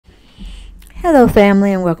Hello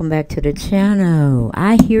family, and welcome back to the channel.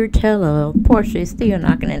 I hear tell her Porsha is still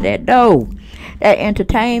knocking at that door, that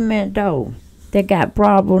entertainment door that got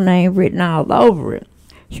Bravo name written all over it.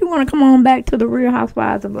 She want to come on back to the Real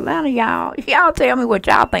Housewives of Atlanta, y'all. Y'all tell me what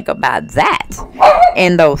y'all think about that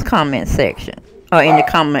in those comment section, or in the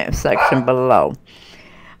comment section below.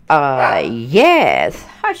 Yes,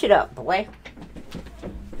 hush it up, boy.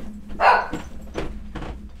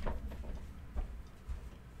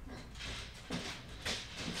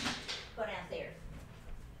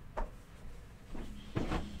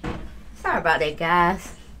 Sorry about that,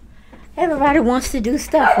 guys. Everybody wants to do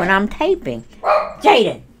stuff when I'm taping.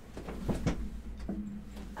 Jaden!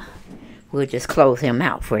 We'll just close him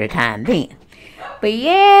out for the time being. But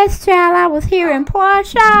yes, child, I was hearing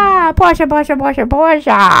Porsha.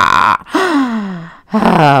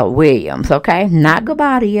 Williams, okay? Not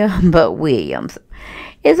Gabadia, but Williams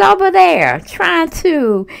is over there trying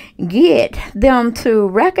to get them to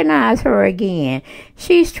recognize her again.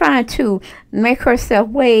 She's trying to make herself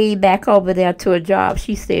way back over there to a job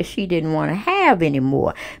she said she didn't want to have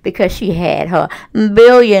anymore because she had her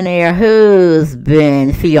billionaire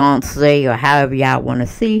husband, fiance, or however y'all want to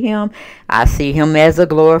see him. I see him as a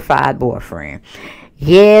glorified boyfriend.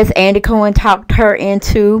 Yes, Andy Cohen talked her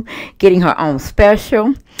into getting her own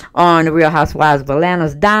special on the Real Housewives of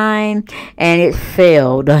Atlanta's dime, and it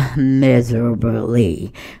failed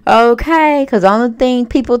miserably. Okay, because the only thing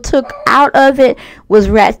people took out of it was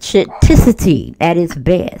ratcheticity at its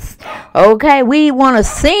best. Okay, we want to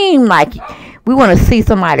seem like we want to see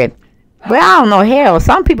somebody. Well, I don't know, hell,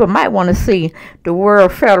 some people might want to see the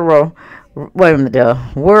World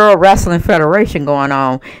Wrestling Federation going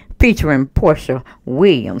on, featuring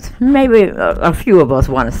Porshawilliams. Maybe a few of us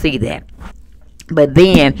want to see that. But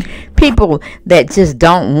then people that just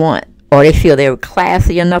don't want, or they feel they're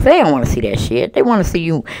classy enough, they don't want to see that shit. They want to see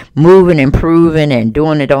you moving, improving, and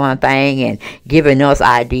doing the darn thing, and giving us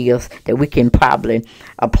ideas that we can probably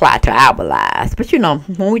apply to our lives. But you know,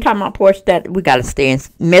 when we talk about Porsha, that we got to stay in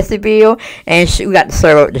Messyville, and we got to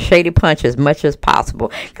serve the shady punch as much as possible,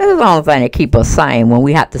 because it's the only thing that keep us sane when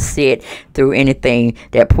we have to sit through anything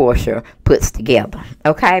that Porsha puts together.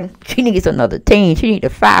 Okay, she needs another team. She needs to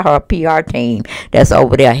fire her PR team that's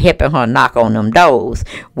over there helping her knock on them doors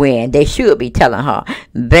when they should be telling her,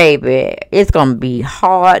 baby, it's gonna be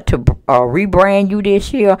hard to rebrand you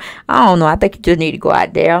this year. I don't know, I think you just need to go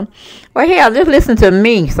out there, or hell, just listen to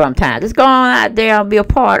me sometimes. Just go on out there and be a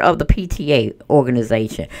part of the PTA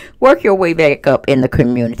organization. Work your way back up in the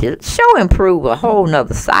community. Show improve a whole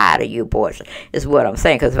nother side of you, Porsha, is what I'm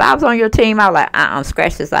saying. Because if I was on your team, I was like,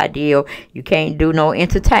 scratch this idea. You can't do no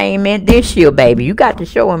entertainment this year, baby. You got to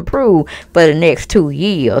show improve for the next 2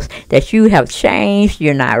 years that you have changed.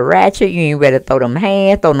 You're not ratchet. You ain't ready to throw them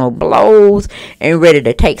hands, throw no blows, and ready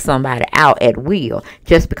to take somebody out at will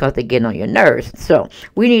just because they're getting on your nerves. So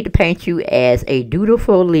we need to paint you as a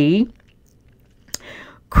dutifully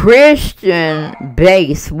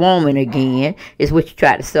Christian-based woman again, is what you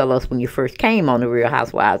tried to sell us when you first came on the Real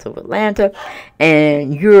Housewives of Atlanta.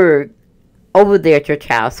 And you're over there at your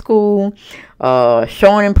child's school,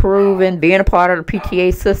 showing, improving, being a part of the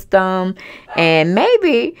PTA system, and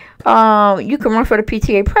maybe you can run for the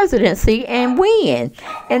PTA presidency and win,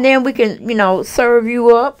 and then we can, you know, serve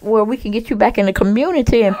you up where we can get you back in the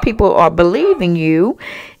community, and people are believing you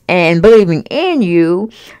and believing in you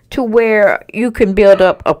to where you can build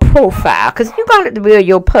up a profile, because you got to build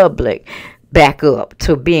your public back up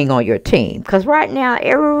to being on your team. Because right now,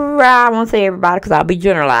 I won't say everybody because I'll be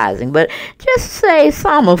generalizing, but just say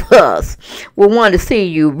some of us will want to see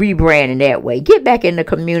you rebranding that way. Get back in the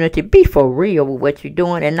community, be for real with what you're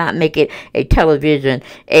doing, and not make it a television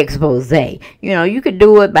expose. You know, you could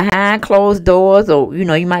do it behind closed doors, or, you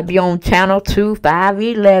know, you might be on channel 2, 5,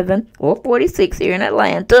 11, or 46 here in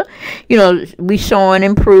Atlanta. You know, we showing,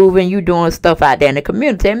 improving, you doing stuff out there in the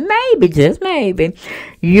community, and maybe, just maybe,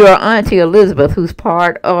 your auntie Elizabeth, who's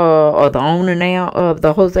part or the owner now of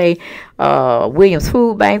the Jose Williams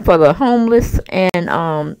Food Bank for the homeless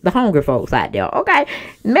and the hungry folks out there. Okay,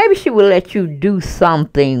 maybe she will let you do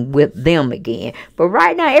something with them again. But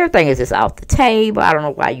right now, everything is just off the table. I don't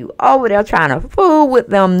know why you over there trying to fool with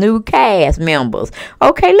them new cast members.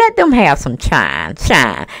 Okay, let them have some shine.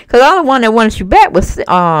 Because the only one that wanted you back was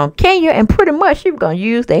Kenya, and pretty much she was going to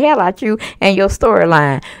use the hell out you and your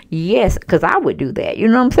storyline. Yes, because I would do that. You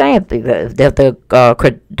know what I'm saying? If the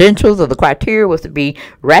credentials or the criteria was to be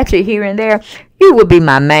ratchet here and there, you would be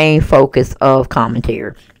my main focus of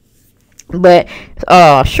commentary. But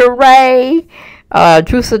Sheree,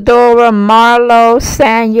 Drusadora, Marlo,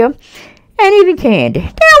 Sanya, And even Candy. They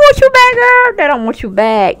don't want you back, girl. They don't want you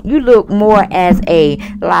back. You look more as a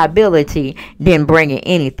liability than bringing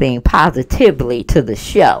anything positively to the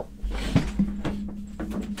show.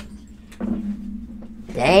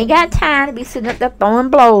 They ain't got time to be sitting up there throwing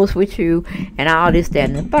blows with you and all this, that,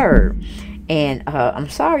 and the third. And I'm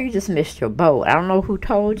sorry you just missed your boat. I don't know who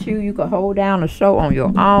told you you could hold down a show on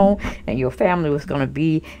your own and your family was going to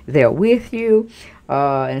be there with you.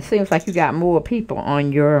 And it seems like you got more people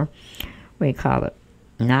on your, what do you call it?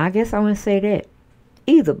 No, I guess I wouldn't say that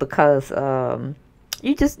either, because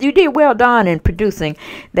you did well done in producing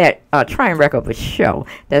that train wreck of a show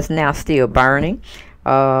that's now still burning.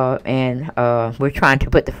 And we're trying to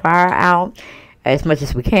put the fire out as much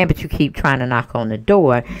as we can, but you keep trying to knock on the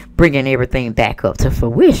door, bringing everything back up to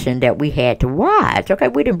fruition that we had to watch. Okay,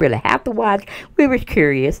 we didn't really have to watch. We were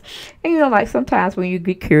curious. And, you know, like sometimes when you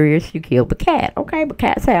get curious, you kill the cat. Okay, but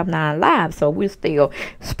cats have 9 lives, so we're still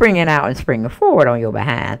springing out and springing forward on your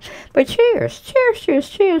behind. But cheers, cheers, cheers,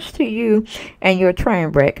 cheers to you and your train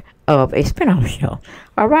wreck of a spinoff show.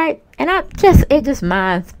 All right, and it just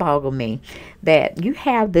mind boggled me that you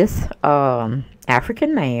have this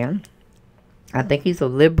African man. I think he's a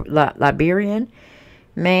Liberian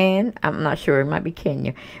man. I'm not sure. It might be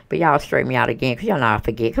Kenya. But y'all straighten me out again, because y'all know I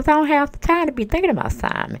forget. Because I don't have the time to be thinking about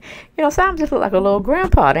Simon. You know, Simon just look like a little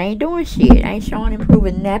grandpa. They ain't doing shit. They ain't showing him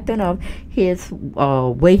proving nothing of his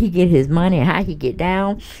way he get his money and how he get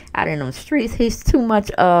down out in the streets. He's too much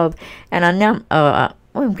of an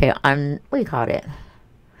what do you call that?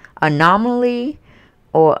 Anomaly,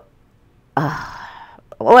 or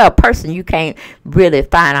a person you can't really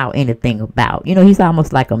find out anything about. You know, he's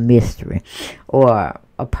almost like a mystery, or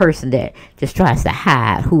a person that just tries to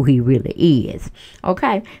hide who he really is.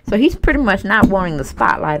 Okay, so he's pretty much not wanting the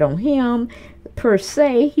spotlight on him per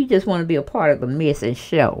se. He just want to be a part of the mess and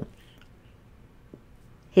show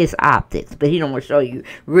his optics, but he don't want to show you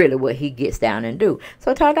really what he gets down and do.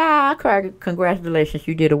 So ta-da, congratulations,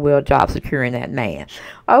 you did a well job securing that man.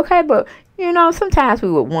 Okay, but you know, sometimes we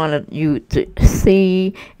would want you to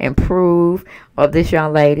see and prove of this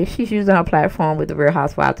young lady. She's using her platform with the Real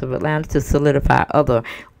Housewives of Atlanta to solidify other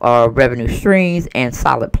revenue streams and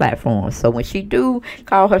solid platforms. So when she do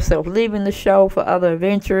call herself leaving the show for other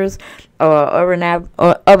ventures or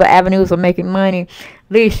other avenues of making money, at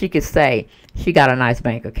least she could say she got a nice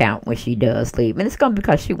bank account when she does leave. And it's going to be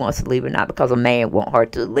because she wants to leave and not because a man want her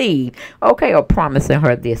to leave. Okay, or promising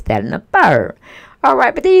her this, that, and the third. All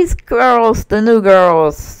right, but these girls, the new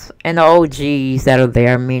girls and the OGs that are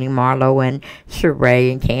there, meaning Marlo and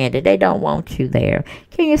Sheree and Candy, they don't want you there.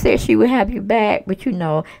 Kenya said she would have you back, but you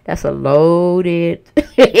know, that's a loaded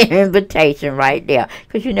invitation right there,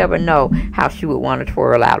 because you never know how she would want to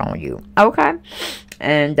twirl out on you. Okay?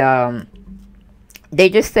 And they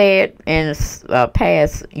just said in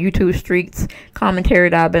past YouTube Streets commentary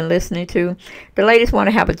that I've been listening to, the ladies want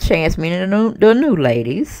to have a chance, meaning the new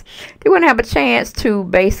ladies, they want to have a chance to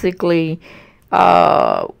basically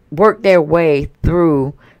work their way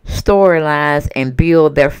through storylines and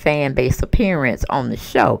build their fan base appearance on the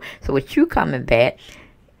show. So with you coming back,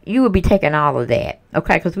 you will be taking all of that,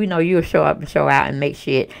 okay? Because we know you'll show up and show out and make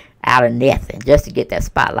shit out of nothing just to get that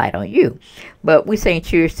spotlight on you. But we saying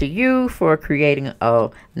cheers to you for creating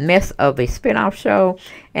a mess of a spinoff show,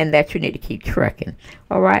 and that you need to keep trucking.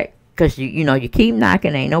 All right, because you know you keep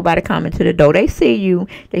knocking, ain't nobody coming to the door. They see you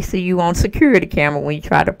on security camera when you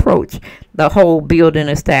try to approach the whole building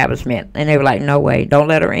establishment, and they were like, no way, don't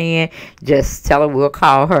let her in, just tell her we'll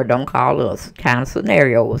call her, don't call us, kind of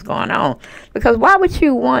scenario was going on. Because why would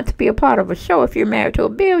you want to be a part of a show if you're married to a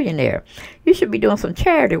billionaire? You should be doing some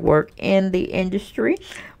charity work in the industry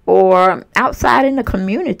or outside in the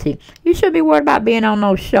community. You should be worried about being on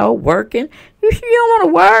no show working. You don't want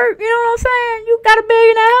to work. You know what I'm saying? You got a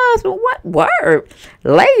billionaire husband. What work?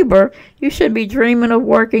 Labor. You should be dreaming of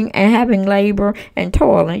working and having labor and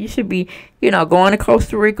toiling. You should be, you know, going to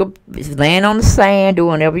Costa Rica, laying on the sand, doing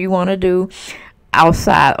whatever you want to do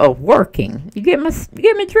outside of working. You get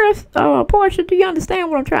me drift, Porsha? Do you understand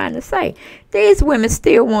what I'm trying to say? These women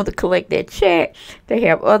still want to collect that check. They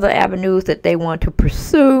have other avenues that they want to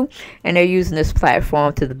pursue, and they're using this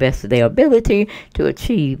platform to the best of their ability to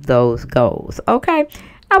achieve those goals. Okay,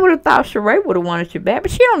 I would have thought Sheree would have wanted you back,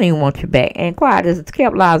 but she don't even want you back. And quiet as it's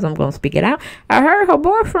kept, lies, I'm going to speak it out. I heard her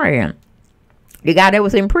boyfriend, the guy that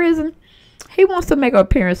was in prison, He wants to make an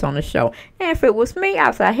appearance on the show. And if it was me,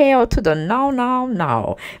 I said, hell to the no, no,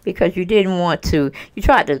 no. Because you didn't want to. You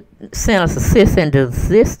tried to send us a cease and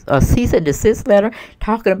desist letter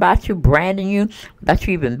talking about you, branding you, about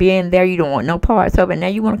you even being there. You don't want no parts of it. Now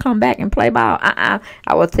you want to come back and play ball. I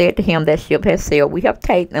would say to him, that ship has sailed. We have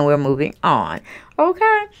taped and we're moving on.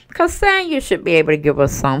 Okay? Because Sanya should be able to give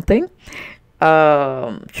us something.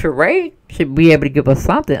 Sheree should be able to give us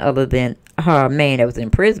something other than her man that was in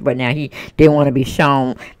prison, but now he didn't want to be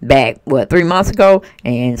shown back 3 months ago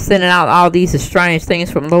and sending out all these strange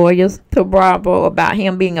things from lawyers to Bravo about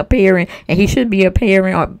him being appearing, and he should be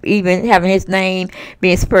appearing or even having his name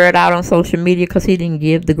being spread out on social media because he didn't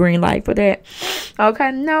give the green light for that.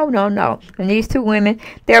 Okay, no. And these two women,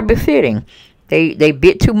 they're befitting. They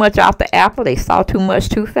bit too much off the apple. They saw too much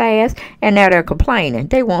too fast. And now they're complaining.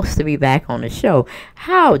 They wants to be back on the show.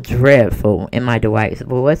 How dreadful in my Dwight's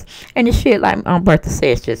voice. And the shit, like Bertha said,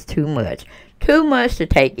 is just too much. Too much to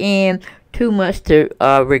take in. Too much to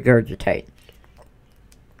regurgitate.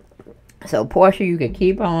 So, Porsha, you can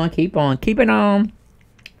keep it on.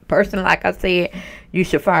 Personally, like I said, you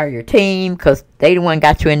should fire your team because they the one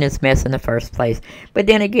got you in this mess in the first place. But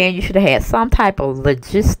then again, you should have had some type of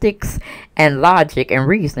logistics and logic and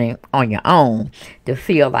reasoning on your own to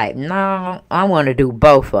feel like, no, I want to do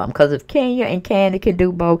both of them. Because if Kenya and Kandi can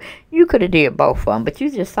do both, you could have did both of them. But you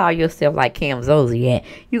just saw yourself like Kim Zolciak.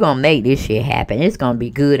 You're going to make this shit happen. It's going to be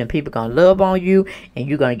good and people going to love on you. And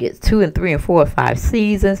you're going to get 2 and 3 and 4 or 5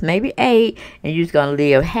 seasons, maybe 8. And you're just going to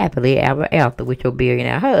live happily ever after with your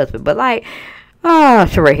billionaire husband. But like,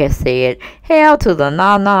 Sheree has said, hell to the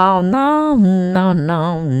no.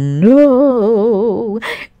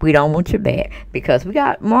 We don't want you back because we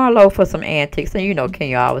got Marlo for some antics, and you know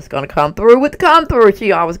Kenya always gonna come through.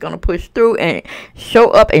 She always gonna push through and show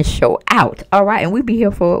up and show out. All right, and we be here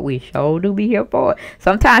for it. We sure do be here for it.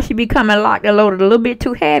 Sometimes she be coming locked and loaded a little bit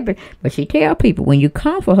too heavy, but she tell people when you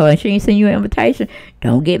come for her and she ain't send you an invitation,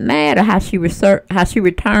 don't get mad at how she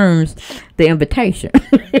returns the invitation.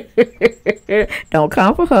 Don't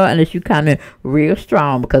come for her unless you come in real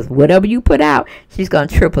strong, because whatever you put out, she's gonna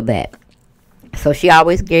triple that. So she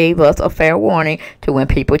always gave us a fair warning to when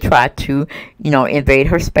people try to, invade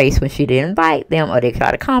her space when she didn't invite them, or they try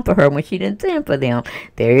to come for her when she didn't send for them.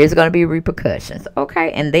 There is going to be repercussions,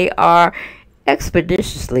 okay? And they are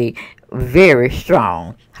expeditiously very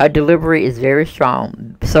strong. Her delivery is very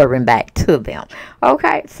strong, serving back to them.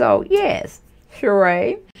 Okay, so yes,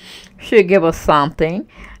 Sheree should give us something.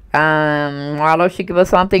 Marlo should give us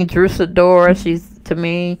something. Drew Sidora, she's, to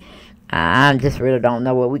me, I just really don't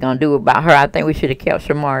know what we're going to do about her. I think we should have kept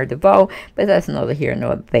Shamar DeVoe, but that's neither here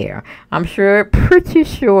nor there. I'm pretty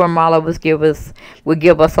sure Marlo would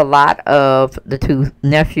give us a lot of the 2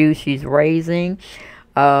 nephews she's raising.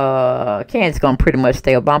 Candace's going to pretty much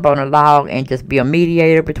stay a bump on the log and just be a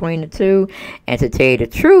mediator between the 2. And to tell you the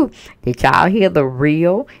truth, did y'all hear the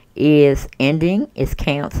real is ending, is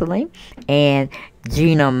canceling? And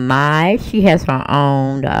Gina Mai, she has her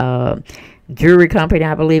own jewelry company,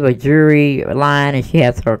 I believe, a jewelry line, and she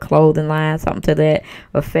has her clothing line, something to that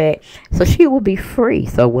effect. So she will be free.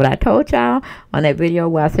 So what I told y'all on that video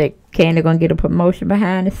where I said Kandi gonna get a promotion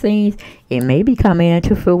behind the scenes, it may be coming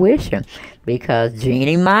into fruition, because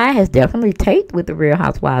Jeannie Mai has definitely taped with the Real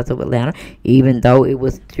Housewives of Atlanta, even though it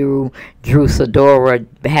was through Drew Sidora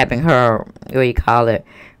having her,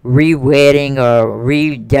 re-wedding or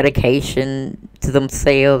rededication to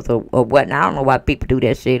themselves or whatnot. I don't know why people do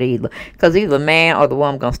that shit either, because either the man or the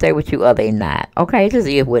woman gonna stay with you or they not. Okay, it just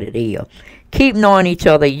is what it is. Keep knowing each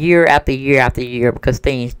other year after year after year, because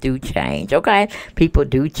things do change. Okay, people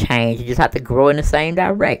do change. You just have to grow in the same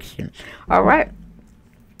direction. All right.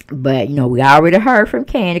 But we already heard from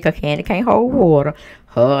Kandi, because Kandi can't hold water.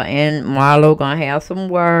 Her and Marlo gonna have some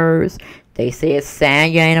words. They said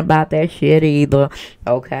Sanya ain't about that shit either.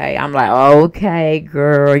 Okay, I'm like, okay,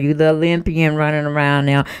 girl, you the Olympian running around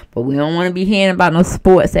now, but we don't want to be hearing about no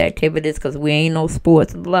sports activities, because we ain't no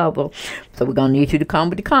sports lover. So we're gonna need you to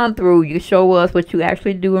come through. You show us what you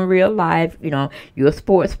actually do in real life. You're a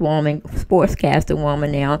sportscaster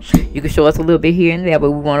woman now. You can show us a little bit here and there,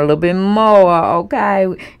 but we want a little bit more. Okay,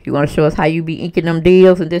 if you want to show us how you be inking them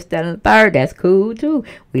deals and this, that, and the third, that's cool too.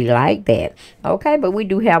 We like that. Okay, but we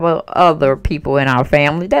do have other people in our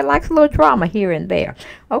family that likes a little drama here and there.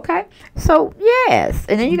 Okay, so yes.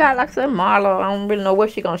 And then you got, like I said, Marlo. I don't really know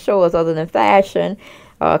what she's gonna show us other than fashion.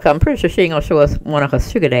 Cause I'm pretty sure she ain't gonna show us one of her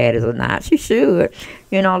sugar daddies or not. She should,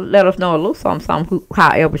 let us know a little something,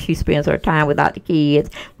 however she spends her time without the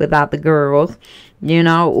kids, without the girls. You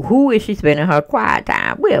know, who is she spending her quiet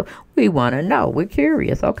time with? We want to know. We're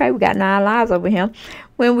curious. Okay, we got 9 lives over here.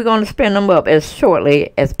 When we're going to spin them up as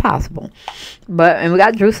shortly as possible. And we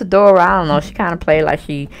got Drusadora. I don't know. She kind of played like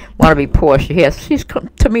she want to be Porsha. Yes, she's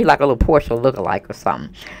to me like a little Porsha lookalike or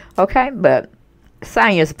something. Okay, but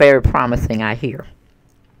Sanya's very promising, I hear.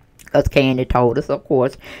 Because Kandi told us, of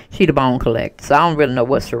course, she the bone collector. So I don't really know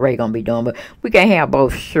what Sheree going to be doing. But we can't have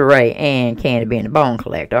both Sheree and Kandi being the bone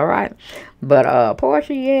collector, all right? But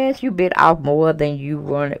Porsha, yes, you bit off more than you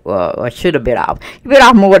wanted, or should have bit off. You bit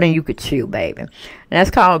off more than you could chew, baby. And that's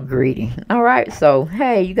called greedy, all right? So,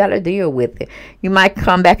 hey, you got to deal with it. You might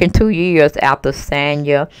come back in 2 years after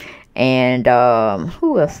Sanya and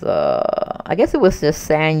who else? I guess it was just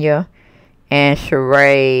Sanya and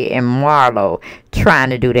Sheree and Marlo trying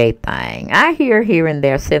to do their thing. I hear here and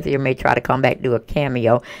there Cynthia may try to come back and do a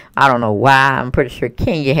cameo. I don't know why. I'm pretty sure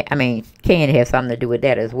Kandi has something to do with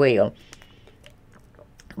that as well.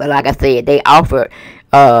 But like I said, they offered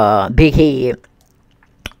Big Head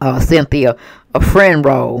Cynthia a friend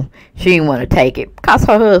role. She didn't want to take it because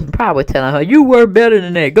her husband probably telling her, you were better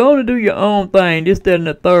than that. Go on and do your own thing. This, that, and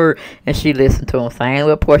the third. And she listened to him. Same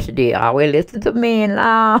what Porsha did. Always listen to men.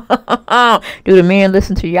 Do the men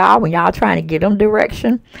listen to y'all when y'all trying to get them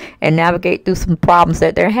direction and navigate through some problems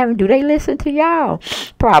that they're having? Do they listen to y'all?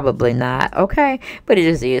 Probably not. Okay. But it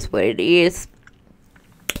just is what it is.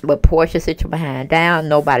 But Porsha, sit your behind down.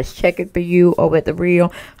 Nobody's checking for you over at the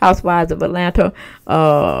Real Housewives of Atlanta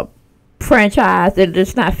franchise. They're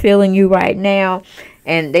just not feeling you right now,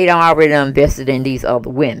 and they don't already invested in these other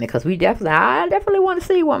women, because I definitely want to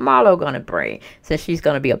see what Marlo gonna bring, since she's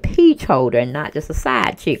gonna be a peach holder and not just a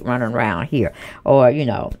side chick running around here, or you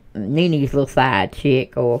know, Nene's little side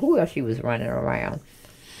chick, or who else she was running around.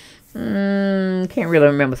 Can't really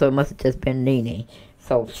remember, so it must have just been Nene.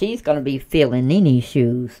 So she's gonna be filling Nene's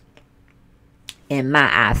shoes in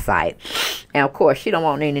my eyesight. And of course, she don't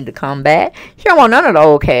want Nene to come back. She don't want none of the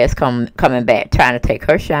old cast coming back, trying to take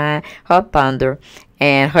her shine, her thunder,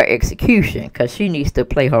 and her execution, because she needs to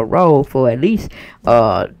play her role for at least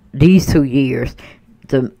these 2 years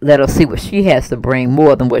to let us see what she has to bring,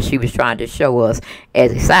 more than what she was trying to show us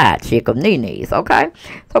as a side chick of Nene's, okay?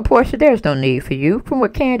 So, Porsha, there's no need for you. From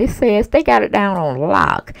what Kandi says, they got it down on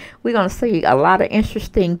lock. We're going to see a lot of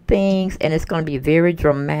interesting things, and it's going to be very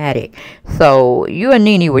dramatic. So, you and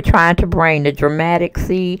Nene were trying to bring the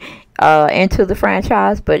dramatic-y into the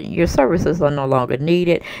franchise, but your services are no longer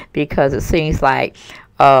needed, because it seems like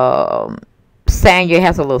Sanya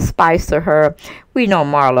has a little spice to her. We know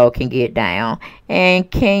Marlo can get down, and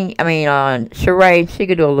Sheree, she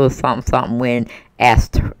could do a little something when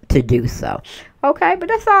asked to do so. Okay, but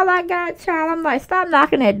that's all I got, child. I'm like, stop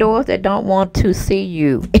knocking at doors that don't want to see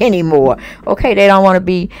you anymore. Okay, they don't want to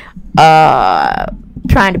be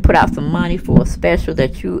trying to put out some money for a special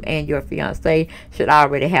that you and your fiance should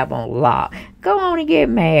already have on lock. Go on and get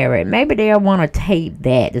married. Maybe they'll want to tape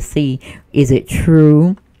that to see, is it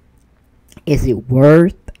true? Is it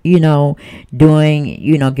worth, doing,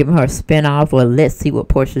 giving her a spinoff, or let's see what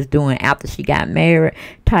Porsha's doing after she got married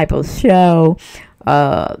type of show?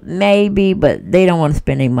 Maybe, but they don't want to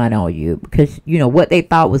spend any money on you, because, what they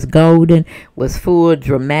thought was golden, was full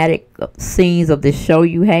dramatic scenes of the show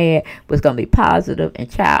you had, was going to be positive, and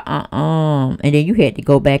child, and then you had to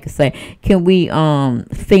go back and say, can we,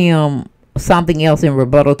 film something else in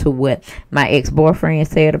rebuttal to what my ex-boyfriend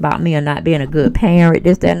said about me, or not being a good parent,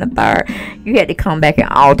 this, that, and the third. You had to come back and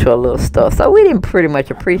alter a little stuff. So we didn't pretty much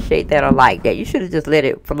appreciate that or like that. You should have just let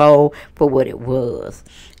it flow for what it was.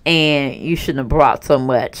 And you shouldn't have brought so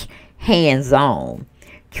much hands-on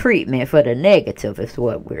treatment for the negative, is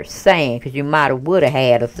what we're saying. Because you might have would have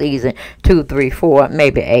had a season 2, 3, 4,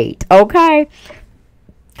 maybe 8. Okay?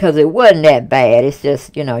 Because it wasn't that bad. It's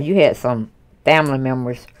just, you had some family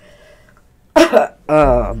members.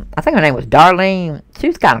 I think her name was Darlene. She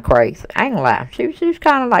was kind of crazy. I ain't gonna lie. She was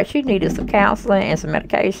kind of like, she needed some counseling and some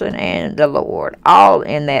medication and the Lord, all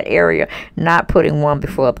in that area, not putting one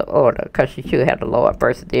before the other, because she should have the Lord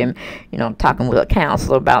first, then talking with a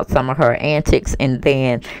counselor about some of her antics, and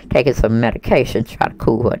then taking some medication to try to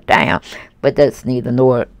cool her down. But that's neither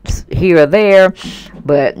nor here or there.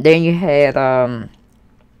 But then you had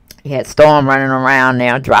Storm running around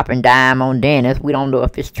now, dropping dime on Dennis. We don't know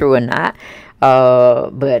if it's true or not.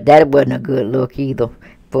 But that wasn't a good look either,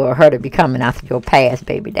 for her to be coming after your past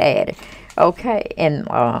baby daddy. Okay, and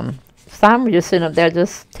Simon was just sitting up there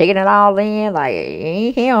just taking it all in, like, it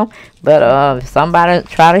ain't him. But if somebody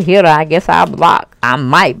try to hit her, I guess I'll block. I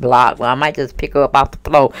might block. Well, I might just pick her up off the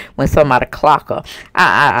floor when somebody clock her.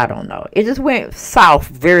 I don't know. It just went south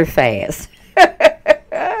very fast.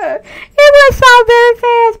 It went so very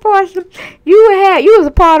fast, Porsha. You was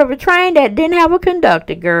a part of a train that didn't have a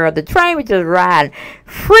conductor, girl. The train was just riding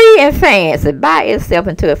free and fancy by itself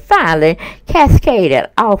until it finally cascaded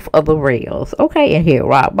off of the rails. Okay, and hit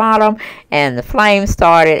rock bottom, and the flames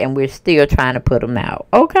started, and we're still trying to put them out.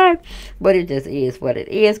 Okay, but it just is what it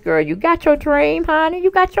is, girl. You got your dream, honey.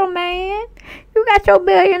 You got your man. You got your $1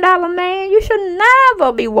 billion man. You should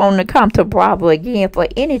never be wanting to come to Bravo again for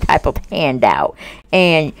any type of handout.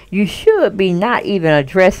 And you should be not even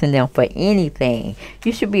addressing them for anything.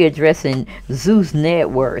 You should be addressing Zeus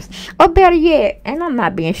Networks. Or better yet, and I'm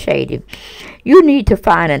not being shady, you need to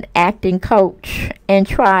find an acting coach and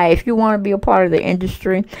try, if you want to be a part of the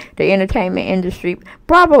industry, the entertainment industry.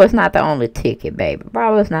 Bravo is not the only ticket, baby.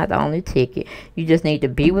 Bravo is not the only ticket. You just need to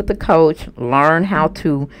be with the coach, learn how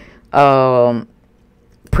to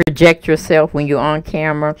project yourself when you're on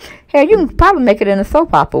camera. Hell, you can probably make it in the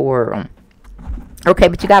soap opera world. Okay,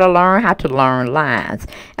 but you got to learn how to learn lines.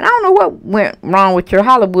 And I don't know what went wrong with your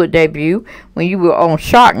Hollywood debut when you were on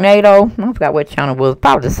Sharknado. I forgot what channel it was.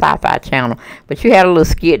 Probably the Sci-Fi channel. But you had a little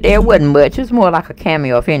skit there. It wasn't much. It was more like a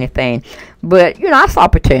cameo, if anything. But, you know, I saw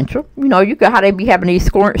potential. You know, you got how they be having these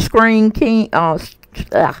scream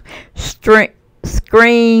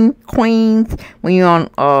queens when you're on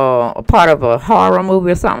a part of a horror movie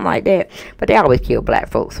or something like that. But they always kill black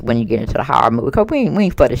folks when you get into the horror movie, because we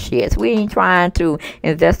ain't for the shits. We ain't trying to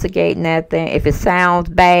investigate nothing. If it sounds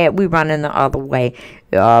bad, we running the other way.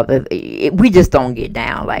 We just don't get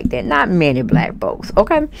down like that. Not many black folks,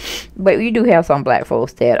 okay? But we do have some black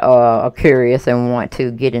folks that are curious and want to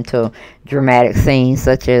get into dramatic scenes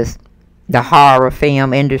such as the horror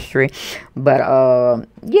film industry. But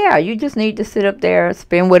yeah, you just need to sit up there,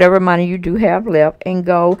 spend whatever money you do have left, and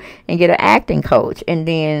go and get an acting coach, and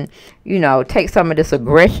then, you know, take some of this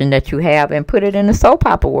aggression that you have and put it in the soap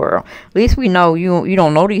opera world. At least we know you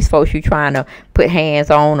don't know these folks you trying to put hands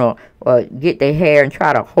on or get their hair and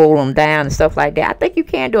try to hold them down and stuff like that. I think you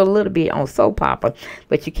can do a little bit on soap opera,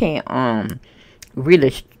 but you can't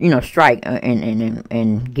really, you know, strike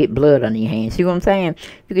and get blood on your hands. See what I'm saying?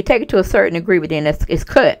 You can take it to a certain degree, but then it's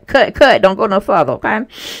cut. Don't go no further, okay?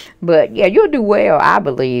 But yeah, you'll do well, I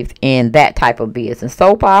believe, in that type of business,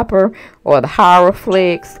 soap opera or the horror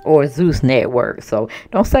flicks or Zeus Network. So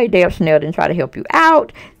don't say Deb Chanel didn't try to help you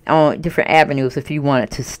out on different avenues if you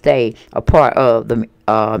wanted to stay a part of the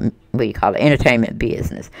what do you call it, entertainment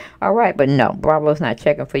business. All right, but no, Bravo's not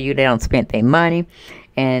checking for you. They don't spend their money.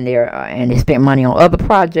 And they spent money on other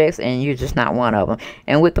projects, and you're just not one of them.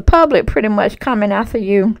 And with the public pretty much coming after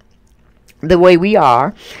you the way we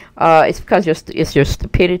are, it's because it's your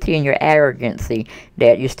stupidity and your arrogancy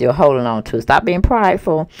that you're still holding on to. Stop being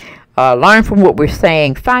prideful. Learn from what we're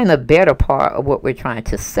saying. Find the better part of what we're trying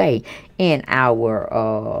to say in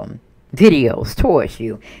our videos towards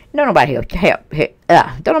you. Don't nobody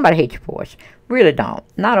don't nobody hate you, Porsha. Really don't.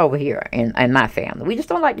 Not over here in my family. We just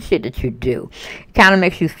don't like the shit that you do. It kind of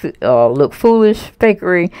makes you look foolish,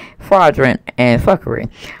 fakery, fraudulent, and fuckery.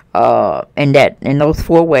 And those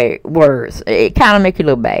four words, it kind of make you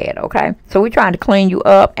look bad, okay? So we're trying to clean you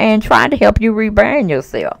up and trying to help you rebrand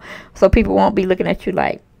yourself, so people won't be looking at you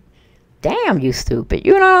like, damn, you stupid.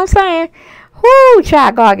 You know what I'm saying? Whoo,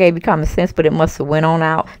 child, God gave you common sense, but it must have went on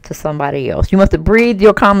out to somebody else. You must have breathed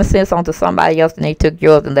your common sense onto somebody else, and they took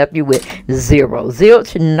yours and left you with zero.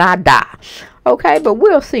 Zilch, nada. Okay, but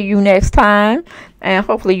we'll see you next time, and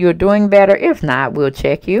hopefully you're doing better. If not, we'll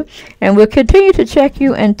check you, and we'll continue to check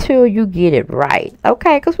you until you get it right.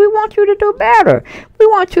 Okay, because we want you to do better. We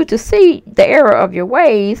want you to see the error of your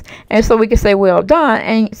ways, and so we can say, well done,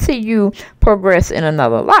 and see you progress in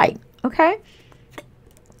another light. Okay?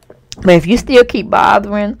 But if you still keep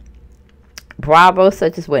bothering Bravo,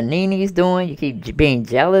 such as what Nene's doing, you keep being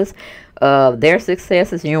jealous of their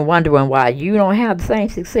successes, and you're wondering why you don't have the same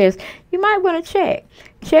success, you might want to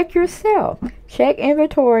check yourself. Check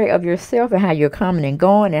inventory of yourself and how you're coming and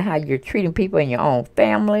going, and how you're treating people in your own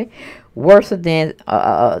family worse than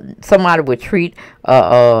somebody would treat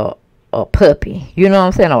a puppy, you know what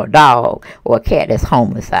I'm saying, or a dog, or a cat that's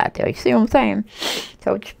homeless out there. You see what I'm saying?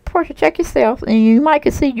 So Porsha, check yourself, and you might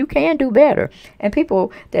can see you can do better. And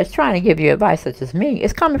people that's trying to give you advice, such as me,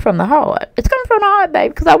 it's coming from the heart. It's coming from the heart, baby,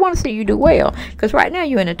 because I want to see you do well. Because right now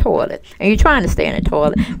you're in the toilet, and you're trying to stay in the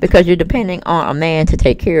toilet because you're depending on a man to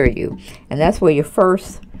take care of you. And that's where your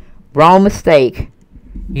first wrong mistake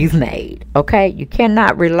you've made, okay? You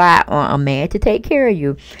cannot rely on a man to take care of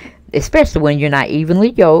you, especially when you're not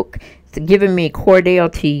evenly yoked. It's giving me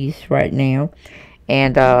Cordell tease right now.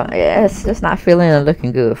 And it's just not feeling and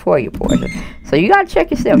looking good for you, Porsha. So you got to check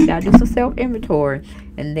yourself. You got to do some self-inventory.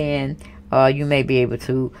 And then you may be able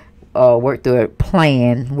to work through a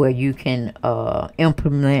plan where you can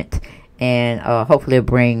implement and hopefully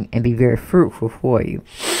bring and be very fruitful for you.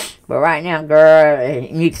 But right now, girl,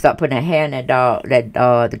 you need to stop putting that hair in that doll.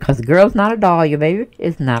 Because the girl's not a doll, your baby.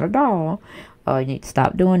 It's not a doll. You need to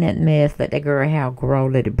stop doing that mess. Let that girl hair grow.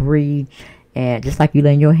 Let it breathe. And just like you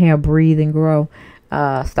letting your hair breathe and grow,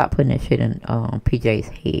 stop putting that shit in PJ's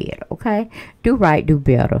head, okay? Do right, do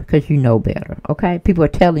better, because you know better, okay? People are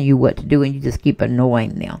telling you what to do, and you just keep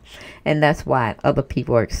annoying them. And that's why other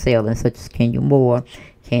people are excelling, such as Kenyamoore,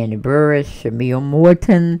 Kandiburruss, Shamil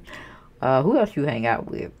Morton. Who else you hang out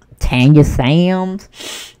with? Tanya Sams.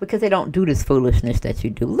 Because they don't do this foolishness that you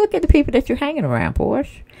do. Look at the people that you're hanging around,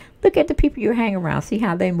 Porsha. Look at the people you're hanging around. See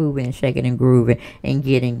how they moving and shaking and grooving and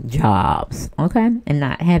getting jobs, okay? And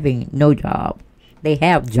not having no job. They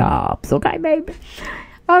have jobs, okay, baby?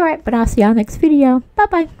 All right, but I'll see y'all next video.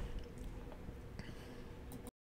 Bye-bye.